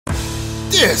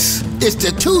This is the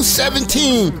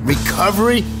 217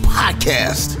 Recovery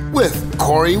Podcast with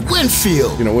Corey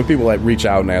Winfield. You know, when people like reach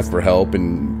out and ask for help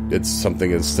and it's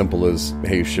something as simple as,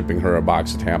 hey, shipping her a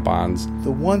box of tampons.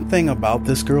 The one thing about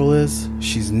this girl is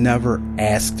she's never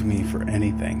asked me for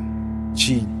anything.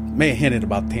 She may have hinted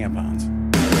about tampons.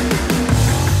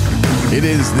 It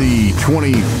is the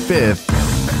 25th.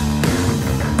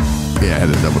 Yeah, I had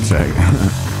to double check.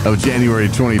 Of January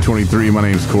 2023. My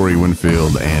name is Corey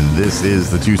Winfield, and this is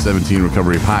the 217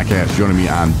 Recovery Podcast. Joining me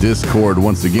on Discord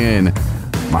once again,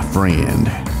 my friend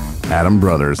Adam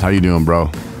Brothers. How you doing,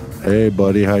 bro? Hey,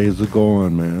 buddy. How's it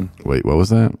going, man? Wait, what was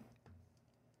that?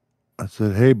 I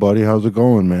said, hey, buddy. How's it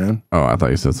going, man? Oh, I thought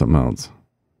you said something else.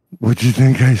 What'd you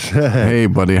think I said? Hey,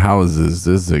 buddy. How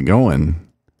is it going?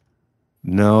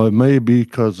 No, it may be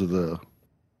because of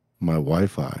my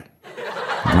Wi-Fi.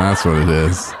 That's what it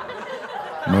is.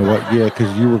 Yeah,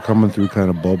 because you were coming through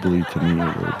kind of bubbly to me a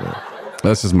little bit.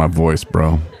 That's just my voice,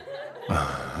 bro.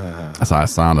 That's how I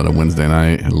sounded a Wednesday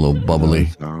night, a little bubbly.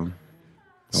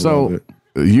 So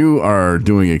you are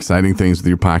doing exciting things with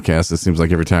your podcast. It seems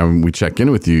like every time we check in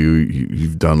with you,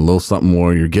 you've done a little something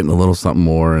more. You're getting a little something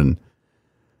more. And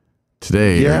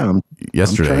today,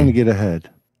 yesterday, I'm trying to get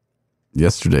ahead.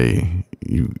 Yesterday,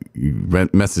 you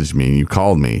messaged me and you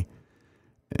called me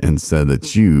and said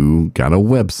that you got a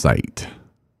website.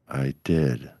 I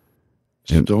did.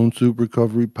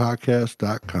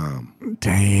 StoneSoupRecoveryPodcast.com.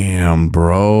 Damn,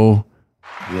 bro.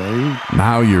 Right?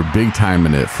 Now you're big time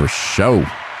in it for show.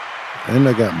 And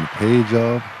I got my page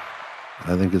up.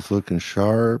 I think it's looking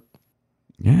sharp.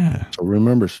 Yeah. So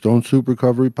remember,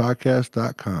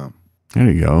 StoneSoupRecoveryPodcast.com. There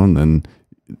you go. And then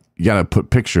you got to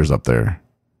put pictures up there.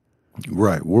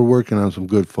 Right. We're working on some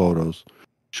good photos.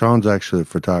 Sean's actually a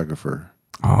photographer.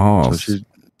 Oh. So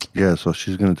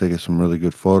she's going to take us some really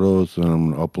good photos, and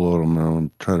I'm going to upload them, and I'm going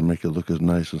to try to make it look as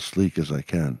nice and sleek as I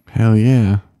can. Hell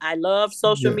yeah. I love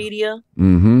social media.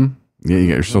 Mm-hmm. Yeah, you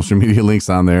got your social media links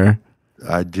on there.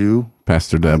 I do.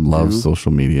 Pastor Deb loves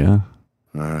social media.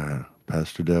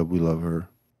 Pastor Deb, we love her.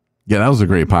 Yeah, that was a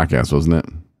great podcast, wasn't it?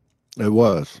 It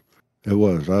was. I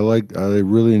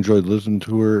really enjoyed listening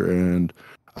to her, and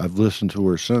I've listened to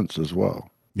her since as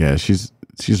well. Yeah, she's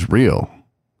real.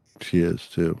 She is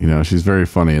too. You know, she's very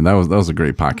funny, and that was a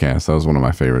great podcast. That was one of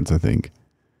my favorites, I think.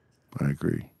 I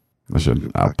agree.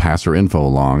 I'll pass her info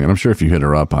along, and I'm sure if you hit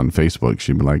her up on Facebook,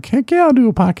 she'd be like, "Heck yeah, I'll do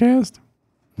a podcast."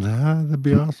 That'd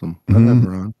be awesome. I'll have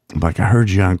her on. I'm like, I heard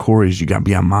you on Corey's. You got to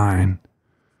be on mine.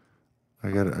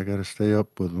 I gotta stay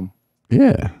up with them.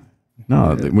 Yeah.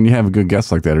 No, when you have a good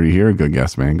guest like that, or you hear a good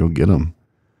guest, man, go get them.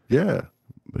 Yeah.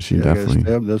 But she definitely.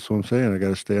 That's what I'm saying. I got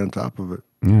to stay on top of it.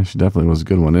 Yeah, she definitely was a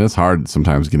good one. And it's hard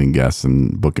sometimes getting guests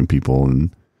and booking people.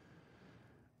 And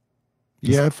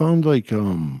yeah, I found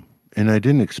and I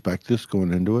didn't expect this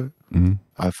going into it. Mm-hmm.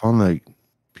 I found like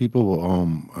people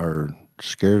are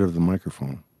scared of the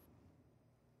microphone,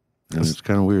 and it's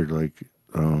kind of weird. Like,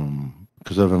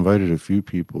 because I've invited a few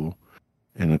people,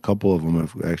 and a couple of them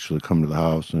have actually come to the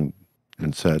house and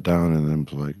sat down, and then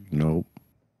was like, nope.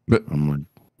 But I'm like,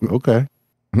 okay.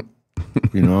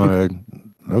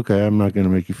 Okay, I'm not going to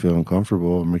make you feel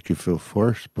uncomfortable or make you feel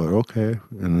forced, but okay.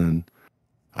 And then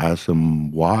I asked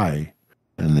them why,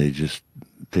 and they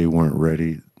weren't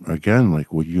ready. Again,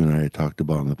 like what you and I had talked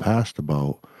about in the past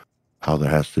about how there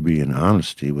has to be an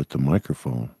honesty with the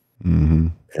microphone. Mm-hmm.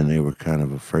 And they were kind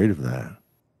of afraid of that.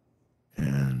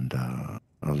 And I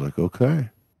was like, okay,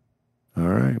 all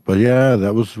right. But yeah,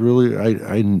 that was really,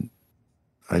 I didn't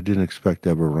expect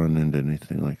to ever run into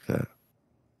anything like that.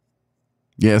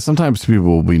 Yeah, sometimes people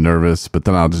will be nervous, but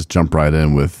then I'll just jump right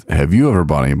in with, have you ever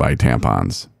bought anybody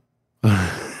tampons?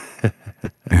 It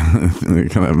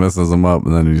kind of messes them up,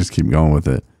 and then you just keep going with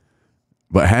it.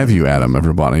 But have you, Adam,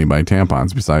 ever bought anybody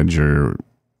tampons besides your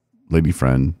lady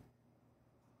friend?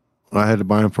 I had to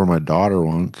buy them for my daughter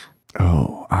once.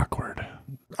 Oh, awkward.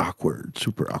 Awkward,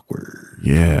 super awkward.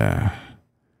 Yeah.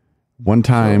 One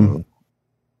time,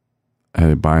 I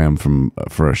had to buy them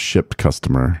for a shipped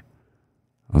customer.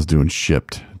 I was doing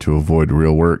shipped to avoid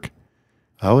real work.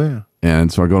 Oh, yeah.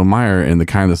 And so I go to Meijer, and the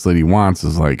kind this lady wants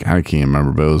is like, I can't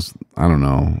remember, but it was, I don't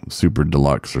know, super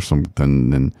deluxe or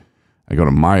something. And I go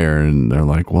to Meijer, and they're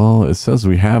like, well, it says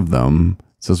we have them.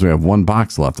 It says we have one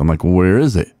box left. I'm like, well, where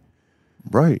is it?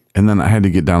 Right. And then I had to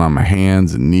get down on my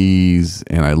hands and knees,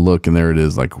 and I look, and there it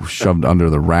is, like shoved under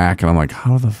the rack. And I'm like,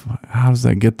 how does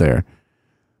that get there?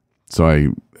 So I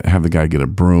have the guy get a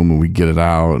broom, and we get it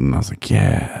out. And I was like,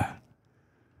 yeah.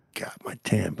 Got my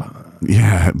tampon.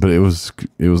 Yeah, but it was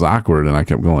awkward, and I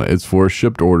kept going, it's for a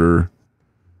shipped order.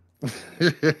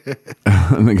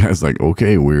 And the guy's like,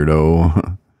 okay,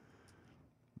 weirdo.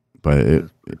 But it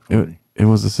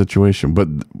was the situation? But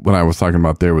when I was talking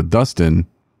about there with Dustin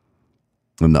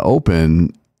in the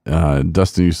open,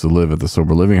 Dustin used to live at the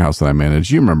sober living house that I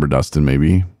managed. You remember Dustin,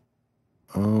 maybe?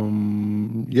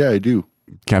 Yeah, I do.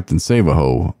 Captain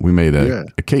Savaho. We made a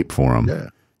cape for him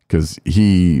because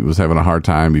he was having a hard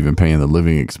time even paying the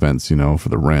living expense, for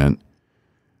the rent.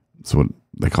 That's what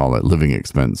they call it, living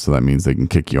expense. So that means they can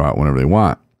kick you out whenever they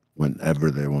want. Whenever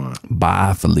they want.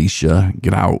 Bye, Felicia.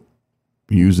 Get out.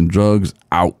 Using drugs,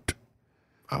 out.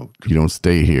 Out. You don't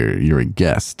stay here. You're a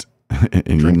guest.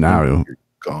 And you're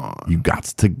gone. You got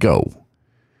to go.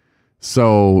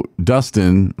 So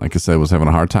Dustin, like I said, was having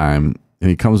a hard time. And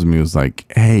he comes to me and was like,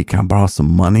 hey, can I borrow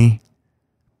some money?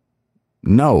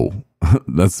 No.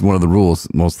 That's one of the rules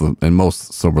in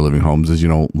most sober living homes is you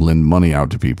don't lend money out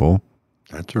to people.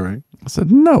 That's right. I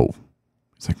said, no.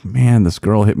 He's like, man, this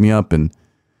girl hit me up and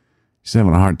she's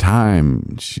having a hard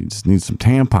time. She just needs some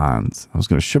tampons. I was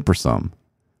going to ship her some.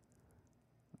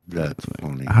 That's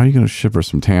funny. How are you going to ship her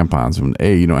some tampons when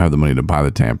A, you don't have the money to buy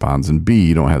the tampons, and B,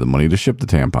 you don't have the money to ship the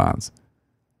tampons?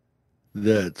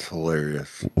 That's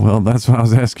hilarious. Well, that's what I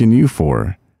was asking you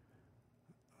for.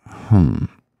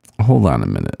 Hold on a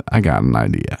minute. I got an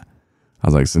idea. I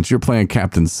was like, since you're playing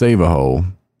Captain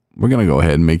Savaho, we're going to go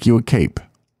ahead and make you a cape.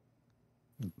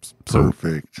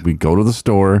 Perfect. So we go to the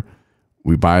store.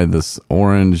 We buy this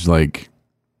orange, I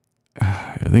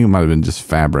think it might have been just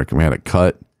fabric, and we had it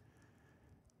cut.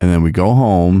 And then we go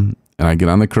home, and I get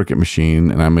on the Cricut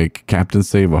machine, and I make Captain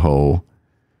Savaho,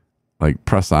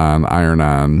 press on, iron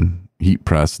on, heat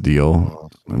press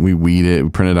deal. And we weed it. We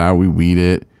print it out. We weed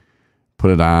it. Put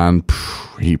it on.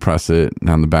 Heat press it. And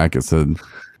on the back it said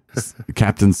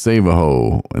Captain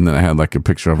Savaho. And then I had a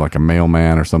picture of a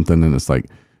mailman or something. And it's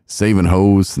saving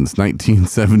hoes since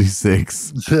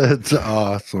 1976. That's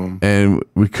awesome. And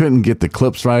we couldn't get the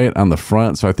clips right on the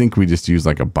front. So I think we just used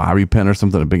a bobby pin or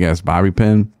something, a big ass bobby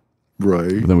pin.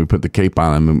 Right. But then we put the cape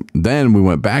on him. And then we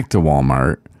went back to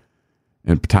Walmart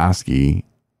in Petoskey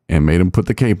and made him put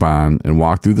the cape on and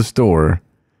walk through the store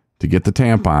to get the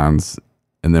tampons.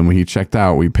 And then when he checked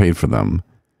out, we paid for them.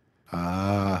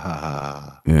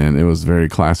 And it was a very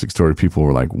classic story. People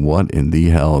were like, what in the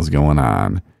hell is going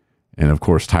on? And of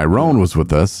course, Tyrone was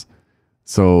with us.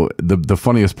 So the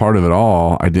funniest part of it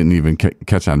all, I didn't even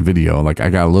catch on video. I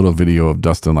got a little video of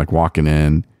Dustin walking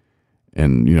in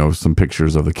and, some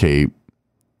pictures of the cape.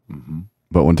 Mm-hmm.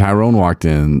 But when Tyrone walked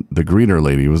in, the greeter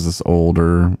lady was this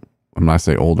older, when I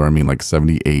say older, I mean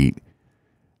 78,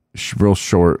 real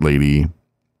short lady.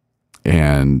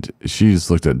 And she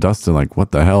just looked at Dustin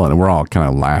what the hell? And we're all kind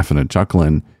of laughing and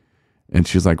chuckling. And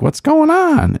she's like, what's going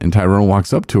on? And Tyrone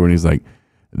walks up to her and he's like,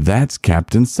 that's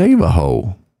Captain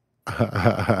Savaho.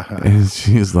 And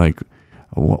she's like,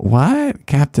 what?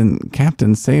 Captain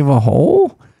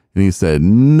Savaho? And he said,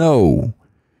 no,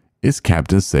 it's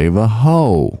Captain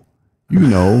Savaho.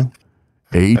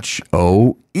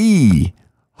 H-O-E.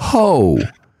 Ho.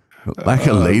 Like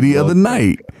a lady of the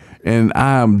night. And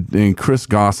Chris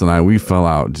Goss and I, we fell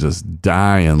out just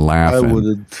dying laughing. I would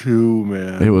have too,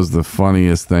 man. It was the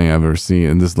funniest thing I've ever seen.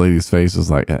 And this lady's face was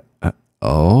like,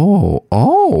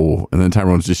 oh. And then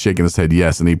Tyrone's just shaking his head,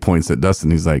 yes. And he points at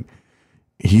Dustin. He's like,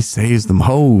 he saves them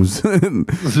hoes. And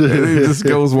he just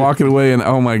goes walking away. And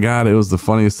oh my God, it was the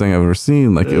funniest thing I've ever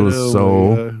seen. It was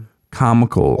so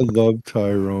comical. I love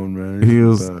Tyrone, man.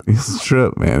 He's a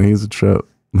trip, man. He's a trip.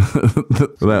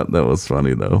 That was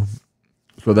funny though.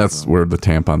 So that's where the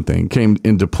tampon thing came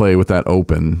into play with that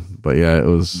open. But yeah, it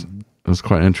was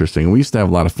quite interesting. We used to have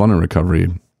a lot of fun in recovery.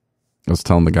 I was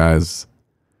telling the guys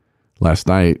last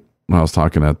night when I was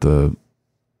talking at the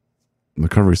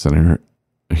recovery center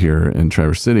here in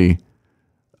Traverse City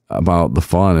about the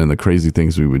fun and the crazy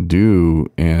things we would do.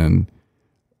 And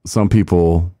some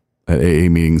people at AA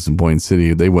meetings in Boyne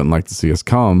City, they wouldn't like to see us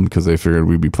come because they figured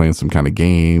we'd be playing some kind of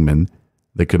game and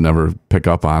they could never pick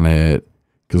up on it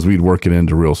because we'd work it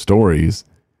into real stories.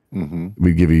 Mm-hmm.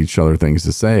 We'd give each other things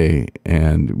to say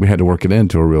and we had to work it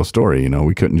into a real story.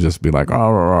 We couldn't just be like, oh,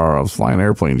 I was flying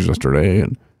airplanes yesterday.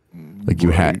 And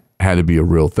you had to be a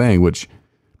real thing, which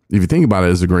if you think about it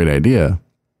is a great idea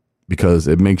because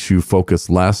it makes you focus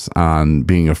less on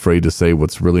being afraid to say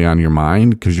what's really on your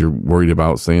mind because you're worried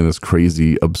about saying this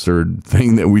crazy, absurd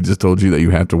thing that we just told you that you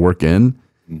have to work in.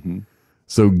 Mm-hmm.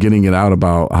 So getting it out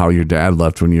about how your dad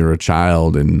left when you were a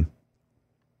child and,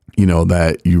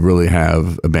 that you really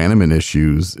have abandonment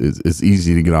issues is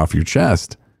easy to get off your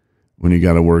chest when you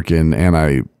got to work in. And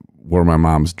I wore my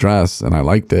mom's dress and I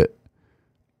liked it.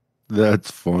 That's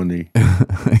funny.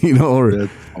 Or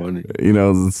that's funny.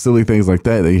 Silly things like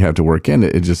that you have to work in.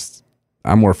 It just,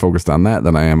 I'm more focused on that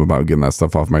than I am about getting that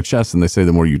stuff off my chest. And they say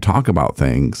the more you talk about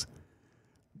things,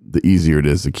 the easier it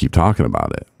is to keep talking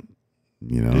about it.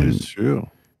 You know, it's true.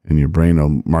 And your brain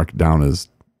will mark it down as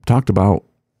talked about.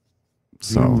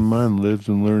 So human mind lives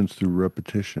and learns through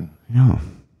repetition. Yeah.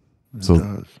 It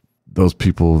does. Those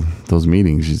people, those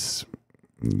meetings,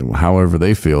 however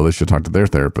they feel, they should talk to their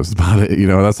therapist about it. You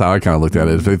know, that's how I kind of looked at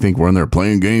it. If they think we're in there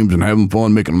playing games and having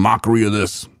fun, making mockery of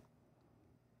this,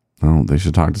 no, they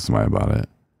should talk to somebody about it.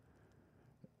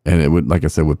 And it would, like I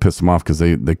said, would piss them off because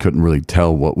they couldn't really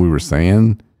tell what we were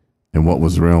saying and what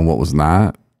was real and what was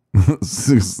not.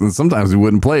 Sometimes we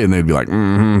wouldn't play and they'd be like,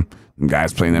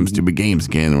 guys playing them stupid games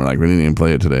again. And we're like, we didn't even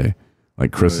play it today.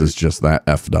 Like Chris is just that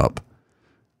effed up.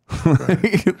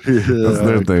 Right. That's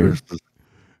their thing.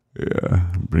 Yeah,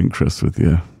 bring Chris with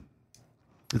you.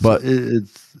 But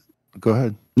it's go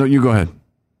ahead. No, you go ahead.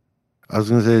 I was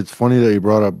going to say it's funny that you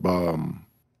brought up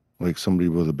like somebody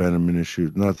with abandonment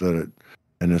issues. Not that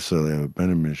I necessarily have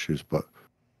abandonment issues, but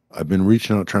I've been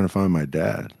reaching out trying to find my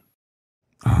dad.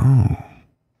 Oh,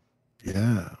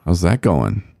 yeah. How's that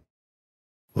going?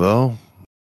 Well,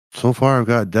 so far I've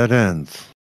got dead ends,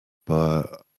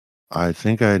 but I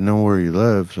think I know where he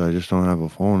lives. I just don't have a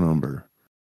phone number.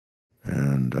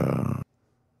 And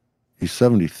he's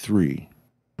 73.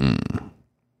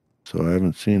 So I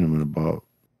haven't seen him in about,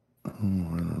 I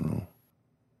don't know,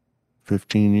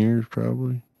 15 years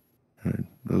probably. And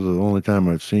this is the only time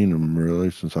I've seen him really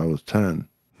since I was 10.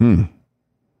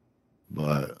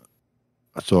 But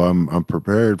so I'm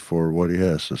prepared for what he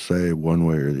has to say one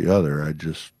way or the other. I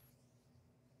just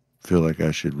feel like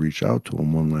I should reach out to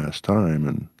him one last time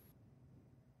and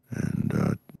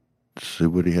see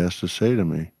what he has to say to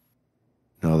me.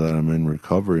 Now that I'm in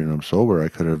recovery and I'm sober, I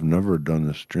could have never done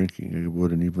this drinking. I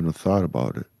wouldn't even have thought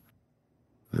about it.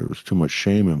 There was too much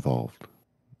shame involved.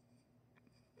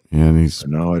 Yeah, and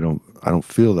now I don't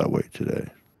feel that way today.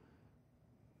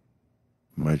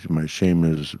 My shame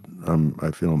is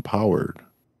I feel empowered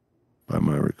by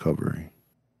my recovery.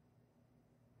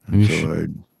 And so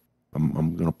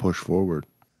I'm going to push forward.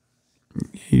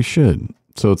 You should.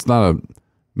 So it's not a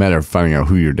matter of finding out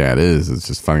who your dad is. It's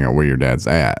just finding out where your dad's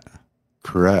at.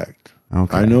 Correct.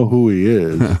 Okay. I know who he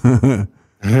is. I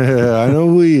know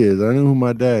who he is. I know who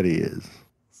my daddy is.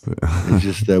 It's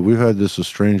just that we've had this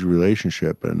strange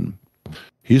relationship, and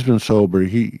he's been sober.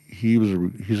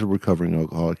 He's a recovering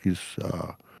alcoholic. He's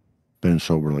been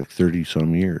sober like 30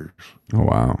 some years. Oh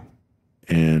wow!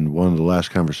 And one of the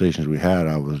last conversations we had,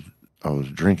 I was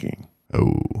drinking.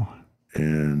 Oh.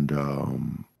 And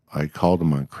I called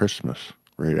him on Christmas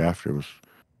right after.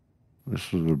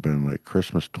 This would have been like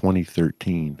Christmas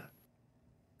 2013.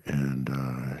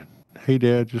 And, hey,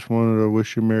 Dad, just wanted to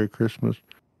wish you Merry Christmas.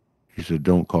 He said,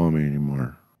 don't call me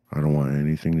anymore. I don't want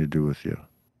anything to do with you.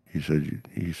 He said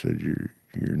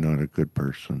you're not a good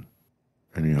person.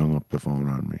 And he hung up the phone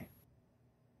on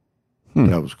me.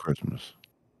 That was Christmas.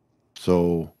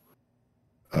 So,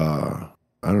 I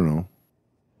don't know.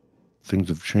 Things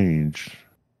have changed,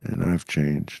 and I've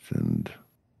changed, and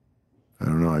I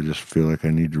don't know. I just feel like I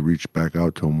need to reach back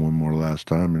out to him one more last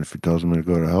time. And if he tells me to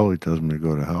go to hell, he tells me to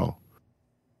go to hell.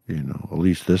 You know, at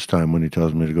least this time when he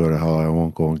tells me to go to hell, I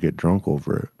won't go and get drunk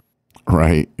over it.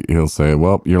 Right. He'll say,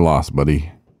 well, you're lost,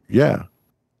 buddy. Yeah.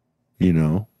 You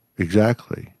know,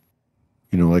 exactly.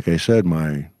 You know, like I said,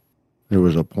 there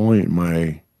was a point in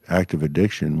my active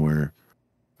addiction where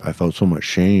I felt so much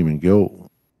shame and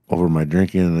guilt over my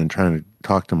drinking and then trying to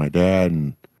talk to my dad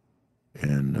and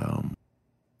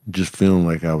just feeling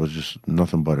like I was just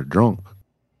nothing but a drunk.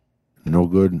 No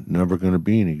good, never going to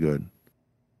be any good.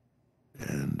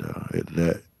 And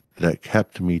that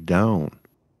kept me down.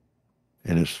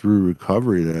 And it's through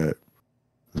recovery that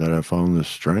I found the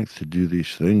strength to do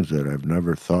these things that I've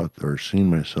never thought or seen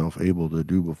myself able to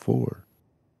do before.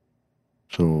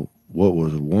 So what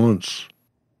was once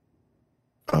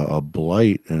a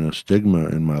blight and a stigma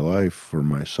in my life for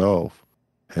myself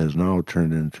has now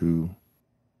turned into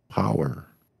power.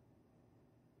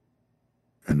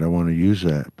 And I want to use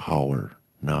that power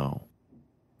now.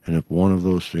 And if one of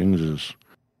those things is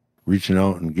reaching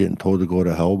out and getting told to go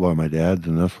to hell by my dad,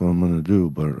 then that's what I'm going to do.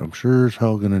 But I'm sure as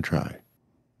hell going to try.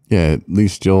 Yeah, at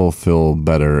least you'll feel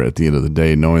better at the end of the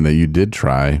day knowing that you did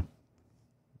try.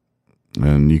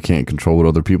 And you can't control what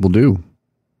other people do.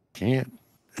 Can't.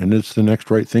 And it's the next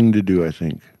right thing to do, I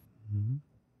think.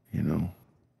 You know,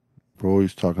 we're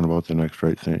always talking about the next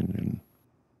right thing. And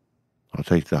I'll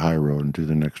take the high road and do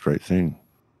the next right thing.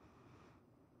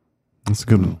 That's a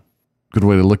good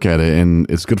way to look at it. And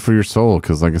it's good for your soul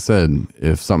because, like I said,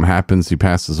 if something happens, he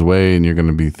passes away, and you're going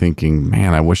to be thinking,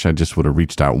 man, I wish I just would have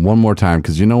reached out one more time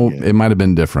because, it might have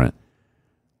been different.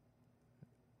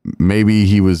 maybe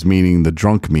he was meaning the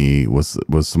drunk me was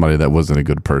somebody that wasn't a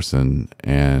good person,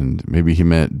 and maybe he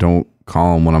meant don't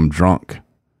call him when I'm drunk.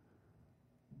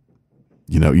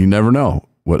 You know, you never know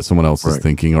what someone else is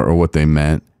thinking or what they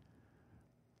meant.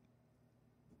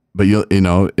 But you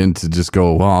know, and to just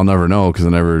go, well, I'll never know because I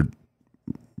never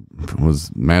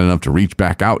was man enough to reach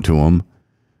back out to him.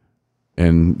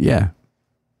 And yeah,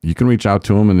 you can reach out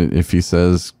to him, and if he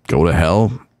says go to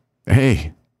hell,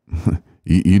 hey,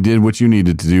 you did what you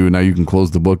needed to do, and now you can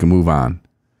close the book and move on.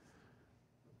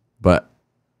 But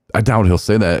I doubt he'll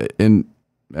say that, and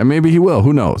maybe he will.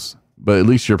 Who knows? But at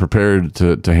least you're prepared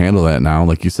to handle that now.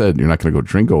 Like you said, you're not going to go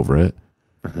drink over it.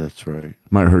 That's right.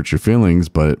 Might hurt your feelings,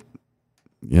 but at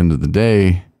the end of the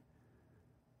day,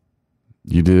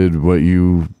 you did what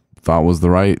you thought was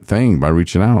the right thing by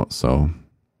reaching out. So,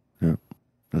 yeah,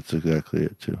 that's exactly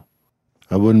it too.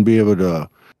 I wouldn't be able to,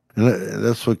 and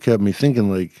that's what kept me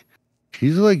thinking. Like,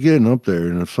 he's like getting up there,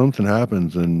 and if something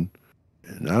happens, and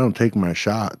I don't take my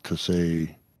shot to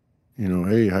say, you know,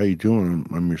 hey, how you doing?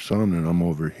 I'm your son, and I'm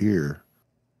over here.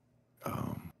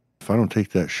 If I don't take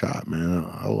that shot, man,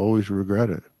 I'll always regret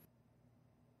it.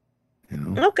 You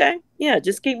know? Okay. Yeah,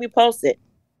 just keep me posted.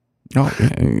 Oh,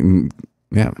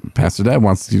 yeah. Pastor Deb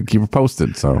wants to keep her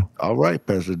posted, so. All right,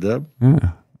 Pastor Deb.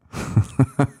 Yeah.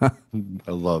 I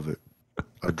love it.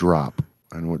 A drop.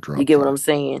 I know what drop. You get what I'm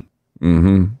saying?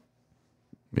 Mm-hmm.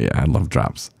 Yeah, I love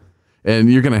drops.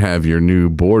 And you're going to have your new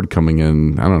board coming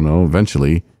in, I don't know,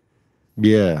 eventually.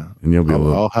 Yeah. And you'll be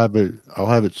able to... I'll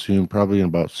have it soon, probably in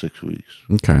about 6 weeks.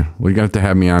 Okay. Well, you got to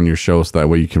have me on your show so that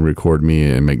way you can record me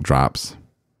and make drops.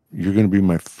 You're going to be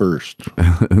my first.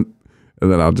 And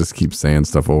then I'll just keep saying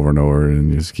stuff over and over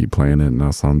and you just keep playing it and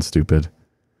I'll sound stupid.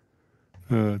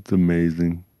 It's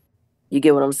amazing. You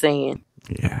get what I'm saying?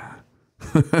 Yeah.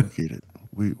 We get it.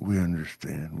 We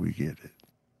understand. We get it.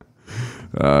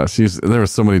 There were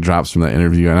so many drops from that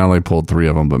interview, and I only pulled 3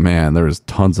 of them, but man, there was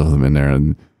tons of them in there,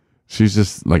 and she's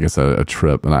just, like I said, a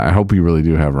trip, and I hope you really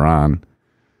do have her on.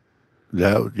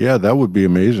 That would be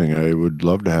amazing. I would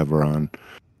love to have her on.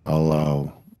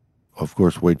 I'll of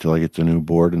course wait till I get the new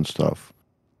board and stuff,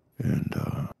 and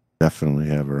definitely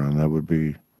have her on. That would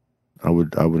be, I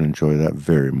would enjoy that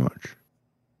very much.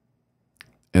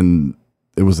 And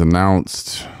it was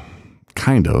announced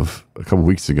kind of a couple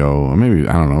weeks ago, or maybe,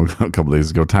 I don't know, a couple days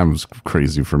ago. Time was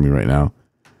crazy for me right now.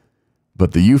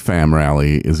 But the UFAM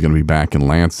rally is going to be back in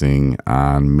Lansing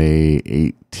on May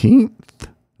 18th.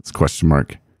 It's a question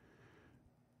mark.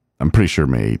 I'm pretty sure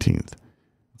May 18th.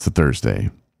 It's a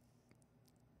Thursday.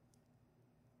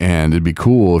 And it'd be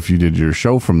cool if you did your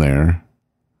show from there.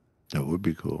 That would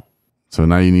be cool. So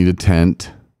now you need a tent.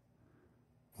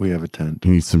 We have a tent.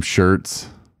 You need some shirts.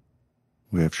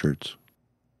 We have shirts.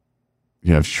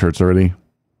 You have shirts already?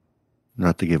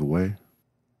 Not to give away.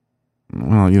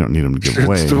 Well, you don't need them to give shirts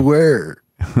away. Shirts to wear.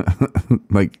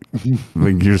 like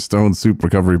your Stone Soup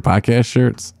Recovery podcast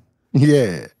shirts?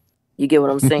 Yeah. You get what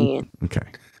I'm saying? Okay.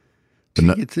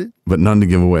 But, but none to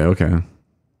give away. Okay.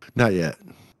 Not yet.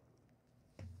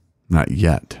 Not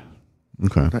yet.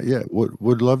 Okay. Not yet.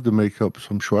 Would love to make up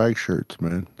some swag shirts,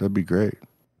 man. That'd be great.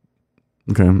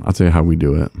 Okay. I'll tell you how we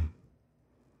do it.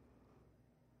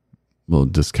 Little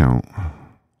discount.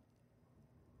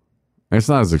 It's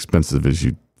not as expensive as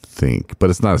you think, but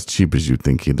it's not as cheap as you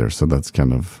think either. So that's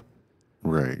kind of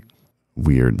right.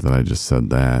 Weird that I just said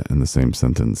that in the same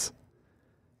sentence.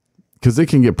 Because it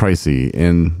can get pricey,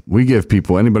 and we give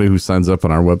people, anybody who signs up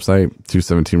on our website,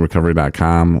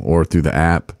 217recovery.com, or through the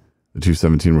app, the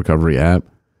 217 Recovery app,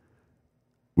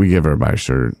 we give everybody a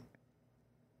shirt.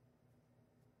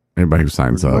 Anybody who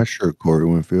signs up. My shirt, Corey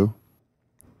Winfield.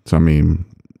 So, I mean,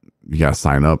 you got to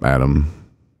sign up, Adam.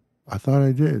 I thought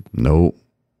I did. Nope.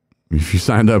 If you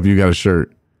signed up, you got a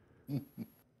shirt.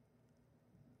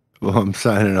 Well, I'm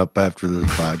signing up after this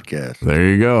podcast. There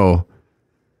you go.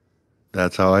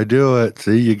 That's how I do it.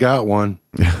 See, you got one.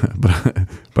 but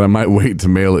I might wait to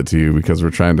mail it to you because we're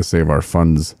trying to save our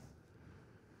funds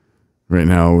right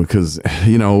now. Because,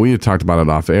 we had talked about it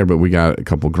off air, but we got a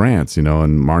couple grants, and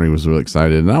Marnie was really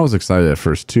excited. And I was excited at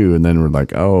first, too. And then we're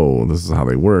like, oh, this is how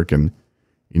they work. And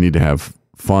you need to have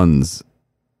funds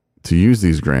to use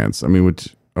these grants. I mean,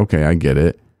 which, okay, I get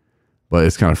it. But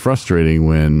it's kind of frustrating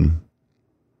when,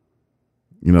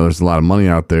 there's a lot of money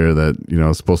out there that,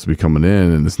 is supposed to be coming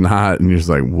in and it's not. And you're just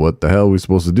like, what the hell are we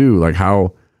supposed to do? Like,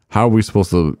 how are we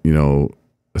supposed to,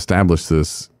 establish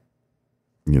this,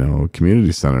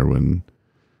 community center when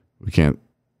we can't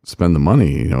spend the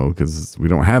money, because we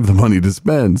don't have the money to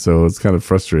spend. So it's kind of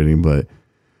frustrating, but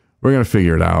we're going to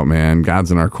figure it out, man.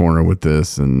 God's in our corner with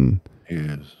this, and he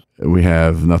is. We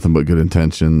have nothing but good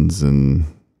intentions, and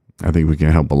I think we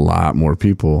can help a lot more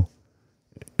people,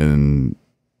 and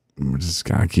we just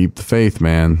gotta keep the faith,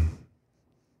 man.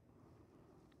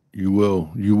 You will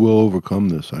overcome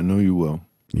this. I know you will.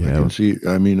 Yeah. I can see.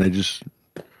 I mean,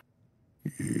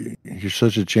 you're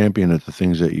such a champion at the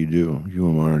things that you do. You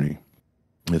and Marnie,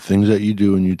 the things that you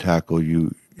do and you tackle,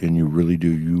 and you really do.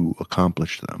 You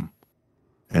accomplish them,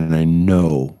 and I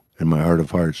know in my heart of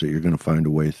hearts that you're going to find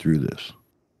a way through this.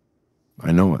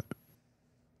 I know it.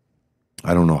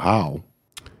 I don't know how,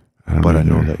 but I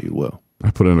know that you will.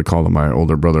 I put in a call to my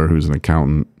older brother, who's an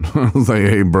accountant. I was like,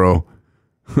 "Hey, bro,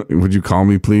 would you call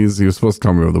me, please?" He was supposed to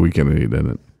call me over the weekend, and he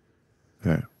didn't.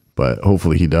 Okay. But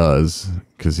hopefully he does,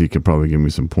 because he could probably give me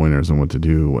some pointers on what to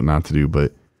do, what not to do.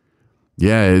 But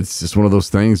yeah, it's just one of those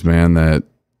things, man, that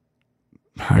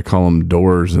I call them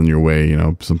doors in your way. You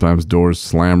know, sometimes doors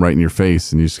slam right in your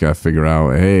face, and you just got to figure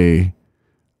out, hey,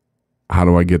 how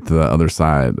do I get to the other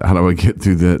side? How do I get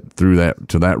through that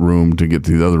to that room to get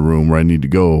to the other room where I need to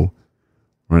go,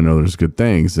 where I know there's good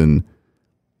things? And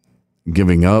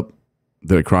giving up,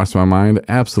 did it cross my mind?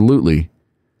 Absolutely.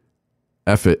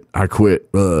 F it, I quit.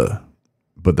 But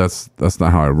that's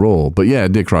not how I roll. But yeah,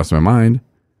 it did cross my mind.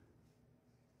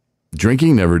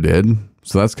 Drinking never did,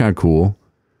 so that's kind of cool.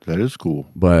 That is cool.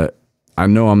 But I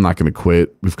know I'm not going to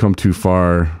quit. We've come too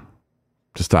far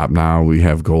to stop now. We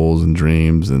have goals and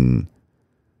dreams, and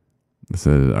I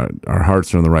said our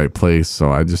hearts are in the right place.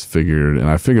 So I just figured, and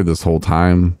I figured this whole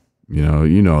time, you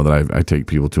know that I take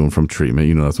people to and from treatment.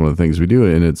 You know, that's one of the things we do,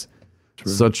 and it's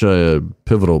such a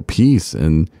pivotal piece.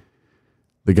 And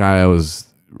the guy I was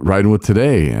riding with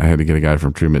today, I had to get a guy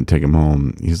from treatment and take him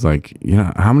home. He's like,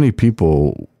 how many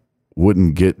people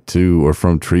wouldn't get to or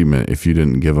from treatment if you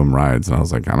didn't give them rides? And I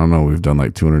was like, I don't know. We've done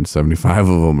like 275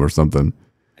 of them or something.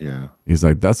 Yeah. He's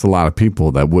like, that's a lot of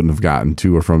people that wouldn't have gotten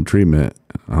to or from treatment.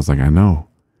 I was like, I know.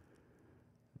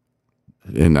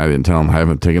 And I didn't tell him I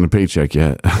haven't taken a paycheck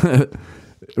yet. I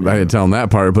didn't tell him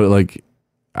that part, but like,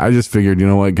 I just figured, you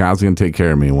know what? God's going to take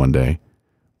care of me one day.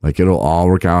 Like, it'll all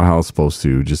work out how it's supposed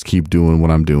to. Just keep doing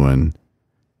what I'm doing.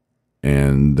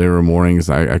 And there were mornings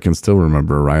I can still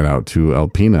remember a ride out to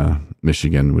Alpena,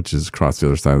 Michigan, which is across the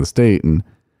other side of the state. And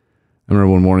I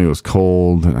remember one morning it was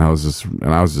cold, and I was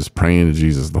just praying to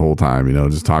Jesus the whole time,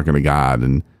 just talking to God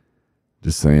and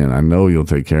just saying, I know you'll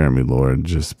take care of me, Lord.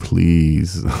 Just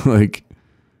please, like,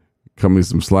 cut me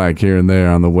some slack here and there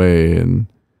on the way. And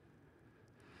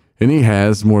he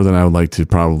has, more than I would like to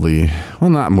probably, well,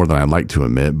 not more than I'd like to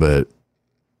admit, but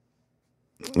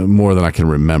more than I can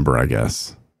remember, I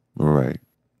guess. Right.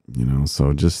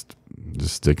 So just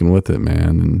sticking with it,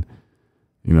 man.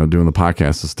 And, doing the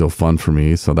podcast is still fun for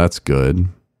me. So that's good.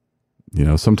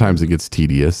 Sometimes it gets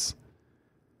tedious.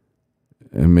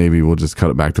 And maybe we'll just cut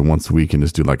it back to once a week and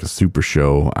just do like a super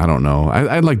show. I don't know.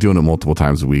 I like doing it multiple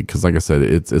times a week because, like I said,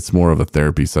 it's more of a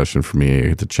therapy session for me. I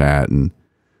get to chat, and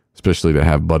especially to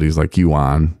have buddies like you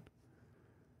on.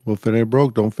 Well, if it ain't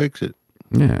broke, don't fix it.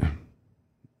 Yeah.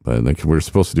 But like, we're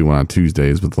supposed to do one on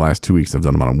Tuesdays, but the last 2 weeks I've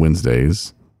done them on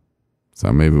Wednesdays.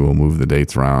 So maybe we'll move the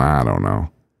dates around. I don't know.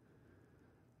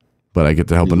 But I get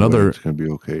to help another. It's going to be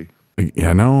okay.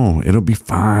 Yeah, no, it'll be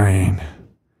fine.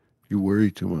 You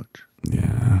worry too much.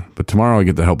 Yeah. But tomorrow I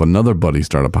get to help another buddy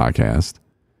start a podcast.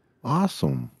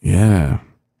 Awesome. Yeah.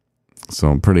 So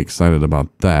I'm pretty excited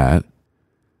about that.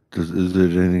 Is there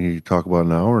anything you talk about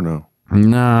now or no?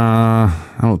 Nah,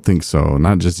 I don't think so.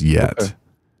 Not just yet. Okay.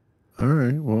 All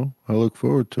right. Well, I look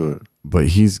forward to it. But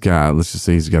let's just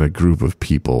say he's got a group of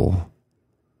people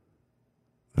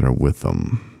that are with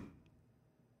him.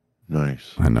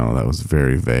 Nice. I know that was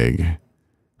very vague.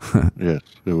 Yes,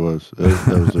 it was.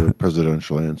 That was a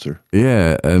presidential answer.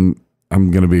 Yeah, and I'm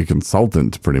going to be a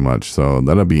consultant pretty much, so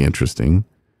that'll be interesting.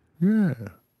 Yeah.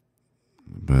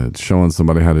 But showing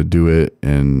somebody how to do it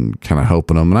and kind of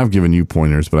helping them. And I've given you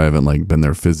pointers, but I haven't like been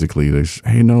there physically to,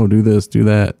 hey, no, do this, do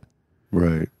that.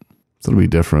 Right. So it'll be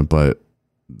different, but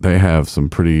they have some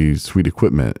pretty sweet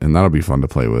equipment, and that'll be fun to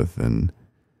play with. And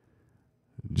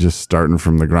just starting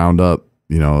from the ground up,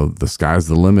 the sky's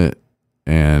the limit.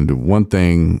 And one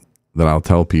thing that I'll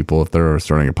tell people if they're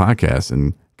starting a podcast,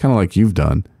 and kind of like you've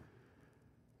done,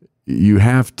 you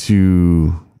have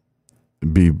to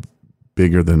be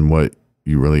bigger than what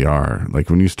you really are. Like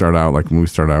when we started out,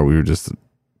 we were just a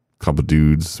couple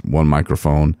dudes, one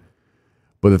microphone.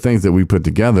 But the things that we put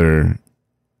together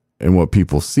and what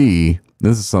people see,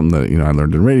 this is something that, I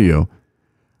learned in radio.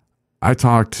 I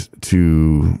talked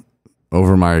to,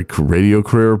 over my radio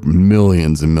career,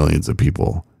 millions and millions of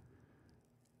people.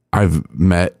 I've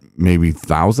met maybe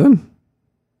 1,000.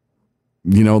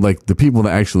 Like the people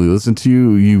that actually listen to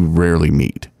you, you rarely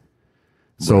meet.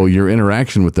 So your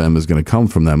interaction with them is going to come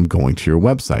from them going to your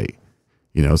website,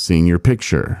 seeing your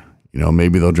picture.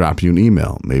 Maybe they'll drop you an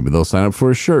email. Maybe they'll sign up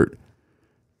for a shirt.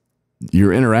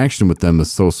 Your interaction with them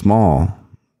is so small.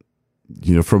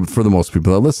 For the most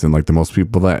people that listen, like the most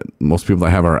people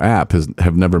that have our app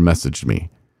have never messaged me.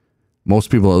 Most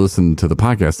people that listen to the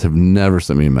podcast have never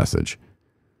sent me a message.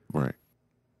 Right.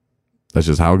 That's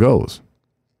just how it goes.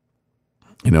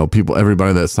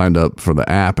 Everybody that signed up for the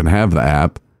app and have the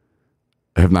app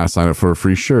have not signed up for a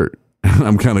free shirt.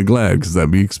 I'm kind of glad because that'd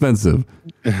be expensive.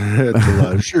 That's a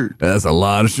lot of shirts. That's a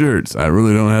lot of shirts. I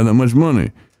really don't have that much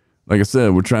money. Like I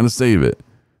said, we're trying to save it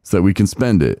so that we can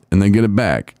spend it and then get it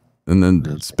back and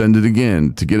then spend it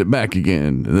again to get it back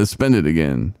again and then spend it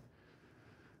again.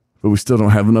 But we still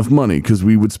don't have enough money because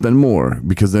we would spend more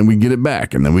because then we get it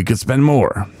back and then we could spend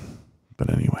more.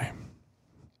 But anyway,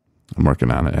 I'm working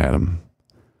on it, Adam.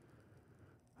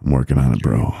 I'm working on it,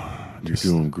 bro. You're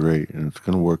doing great, and it's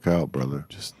going to work out, brother.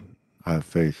 Just I have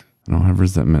faith. I don't have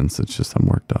resentments. It's just I'm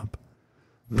worked up.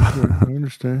 I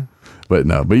understand. But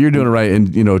you're doing it right.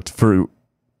 And, for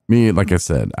me, like I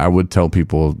said, I would tell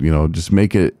people, just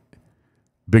make it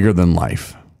bigger than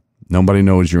life. Nobody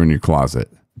knows you're in your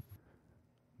closet.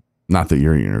 Not that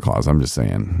you're in your closet. I'm just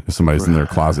saying if somebody's in their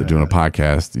closet doing a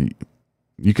podcast,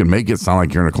 you can make it sound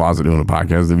like you're in a closet doing a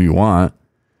podcast if you want.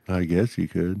 I guess you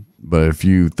could. But if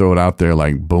you throw it out there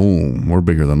like, boom, we're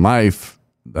bigger than life,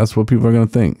 that's what people are going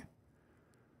to think.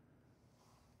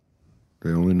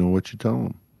 They only know what you tell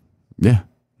them. Yeah.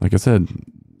 Like I said,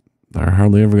 they're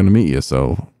hardly ever going to meet you.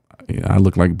 So I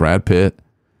look like Brad Pitt.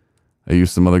 I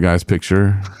use some other guy's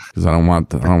picture because I don't want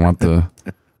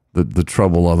the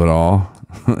trouble of it all.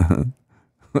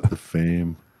 The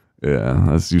fame. Yeah.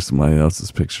 Let's use somebody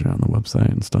else's picture on the website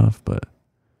and stuff, but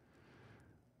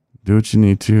do what you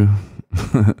need to.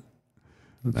 That's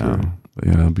right. But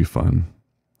yeah, it'll be fun.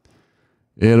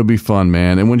 It'll be fun,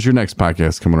 man. And when's your next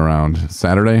podcast coming around?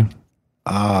 Saturday?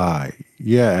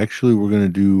 Yeah, actually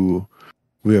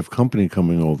we have company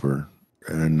coming over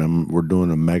and we're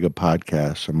doing a mega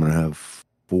podcast. I'm going to have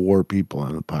 4 people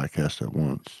on the podcast at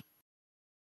once.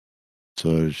 So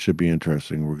it should be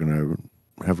interesting. We're going to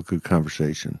have a good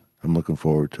conversation. I'm looking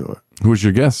forward to it. Who's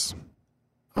your guest?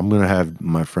 I'm going to have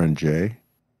my friend Jay,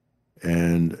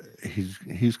 and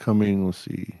he's coming, let's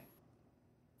see.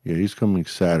 Yeah, he's coming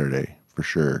Saturday for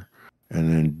sure.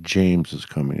 And then James is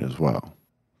coming as well.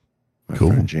 My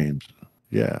friend James.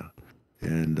 Yeah.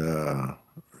 And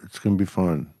it's going to be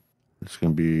fun. It's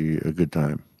going to be a good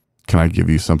time. Can I give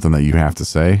you something that you have to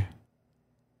say?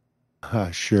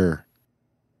 Sure.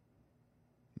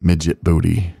 Midget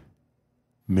booty.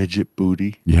 Midget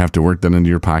booty. You have to work that into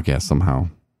your podcast somehow.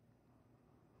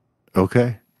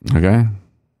 Okay. Okay.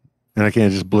 And I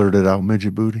can't just blurt it out,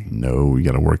 midget booty? No, you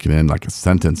got to work it in like a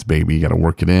sentence, baby. You got to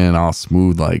work it in all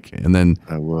smooth, and then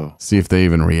I will see if they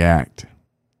even react.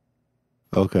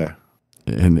 Okay.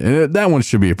 And that one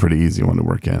should be a pretty easy one to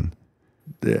work in.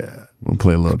 Yeah. We'll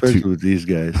play a little especially with these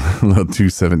guys. A little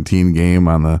 217 game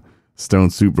on the Stone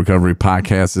Soup Recovery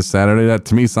podcast this Saturday. That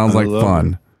to me sounds like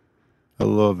fun. I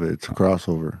love it. It's a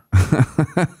crossover.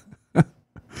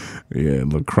 Yeah, a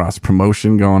little cross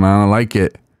promotion going on. I like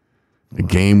it. A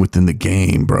game within the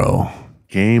game, bro.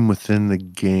 Game within the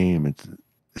game. It's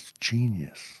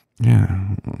genius.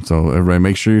 Yeah. So everybody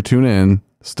make sure you tune in.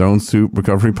 Stone Soup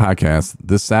Recovery Podcast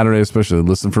this Saturday, especially.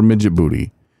 Listen for Midget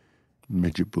Booty.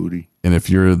 Midget Booty. And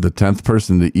if you're the 10th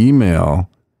person to email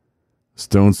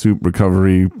Stone Soup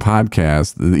Recovery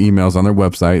Podcast, the email's on their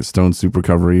website,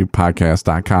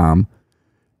 stonesouprecoverypodcast.com.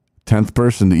 10th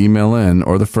person to email in,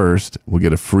 or the first, will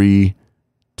get a free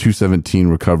 217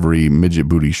 Recovery Midget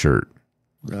Booty shirt.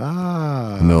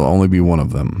 And there'll only be one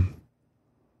of them.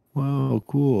 Wow,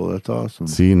 cool. That's awesome.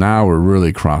 See, now we're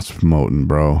really cross-promoting,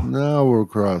 bro. Now we're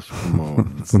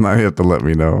cross-promoting. So now you have to let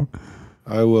me know.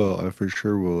 I will. I for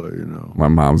sure will let you know. My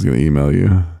mom's going to email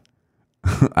you.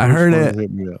 I heard it.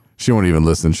 Hit me up. She won't even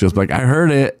listen. She'll be like, I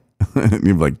heard it. And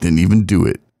you're like, didn't even do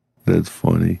it. That's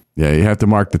funny. Yeah, you have to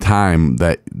mark the time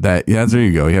that yeah, there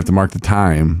you go. You have to mark the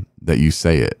time that you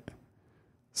say it.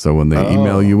 So when they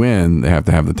email you in, they have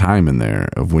to have the time in there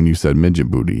of when you said midget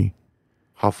booty.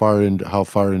 How far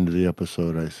into the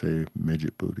episode I say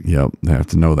midget booty? Yep, they have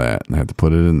to know that. They have to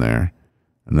put it in there.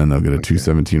 And then they'll get a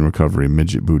 217 Recovery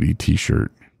Midget Booty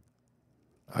t-shirt.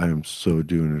 I am so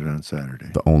doing it on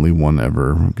Saturday. The only one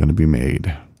ever going to be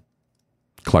made.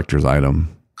 Collector's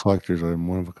item. Collector's item,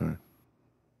 one of a kind.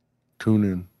 Tune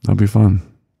in. That'll be fun.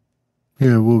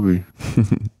 Yeah, it will be.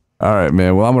 All right,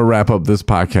 man. Well, I'm going to wrap up this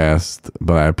podcast,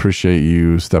 but I appreciate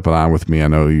you stepping on with me. I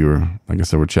know you were, like I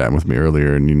said, we're chatting with me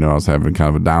earlier, and you know I was having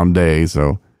kind of a down day,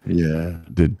 so yeah.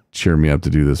 Did cheer me up to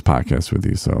do this podcast with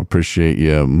you. So appreciate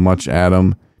you much,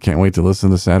 Adam. Can't wait to listen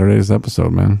to Saturday's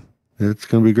episode, man. It's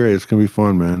going to be great. It's going to be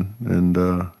fun, man. And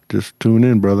just tune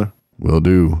in, brother. Will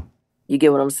do. You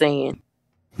get what I'm saying?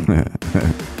 All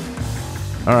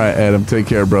right, Adam. Take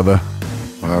care, brother.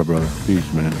 All right, brother.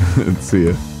 Peace, man. See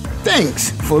ya. Thanks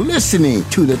for listening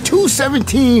to the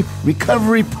 217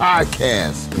 Recovery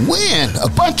Podcast. Win a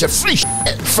bunch of free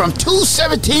shit from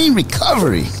 217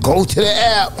 Recovery. Go to the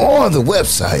app or the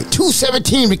website,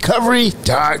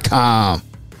 217recovery.com.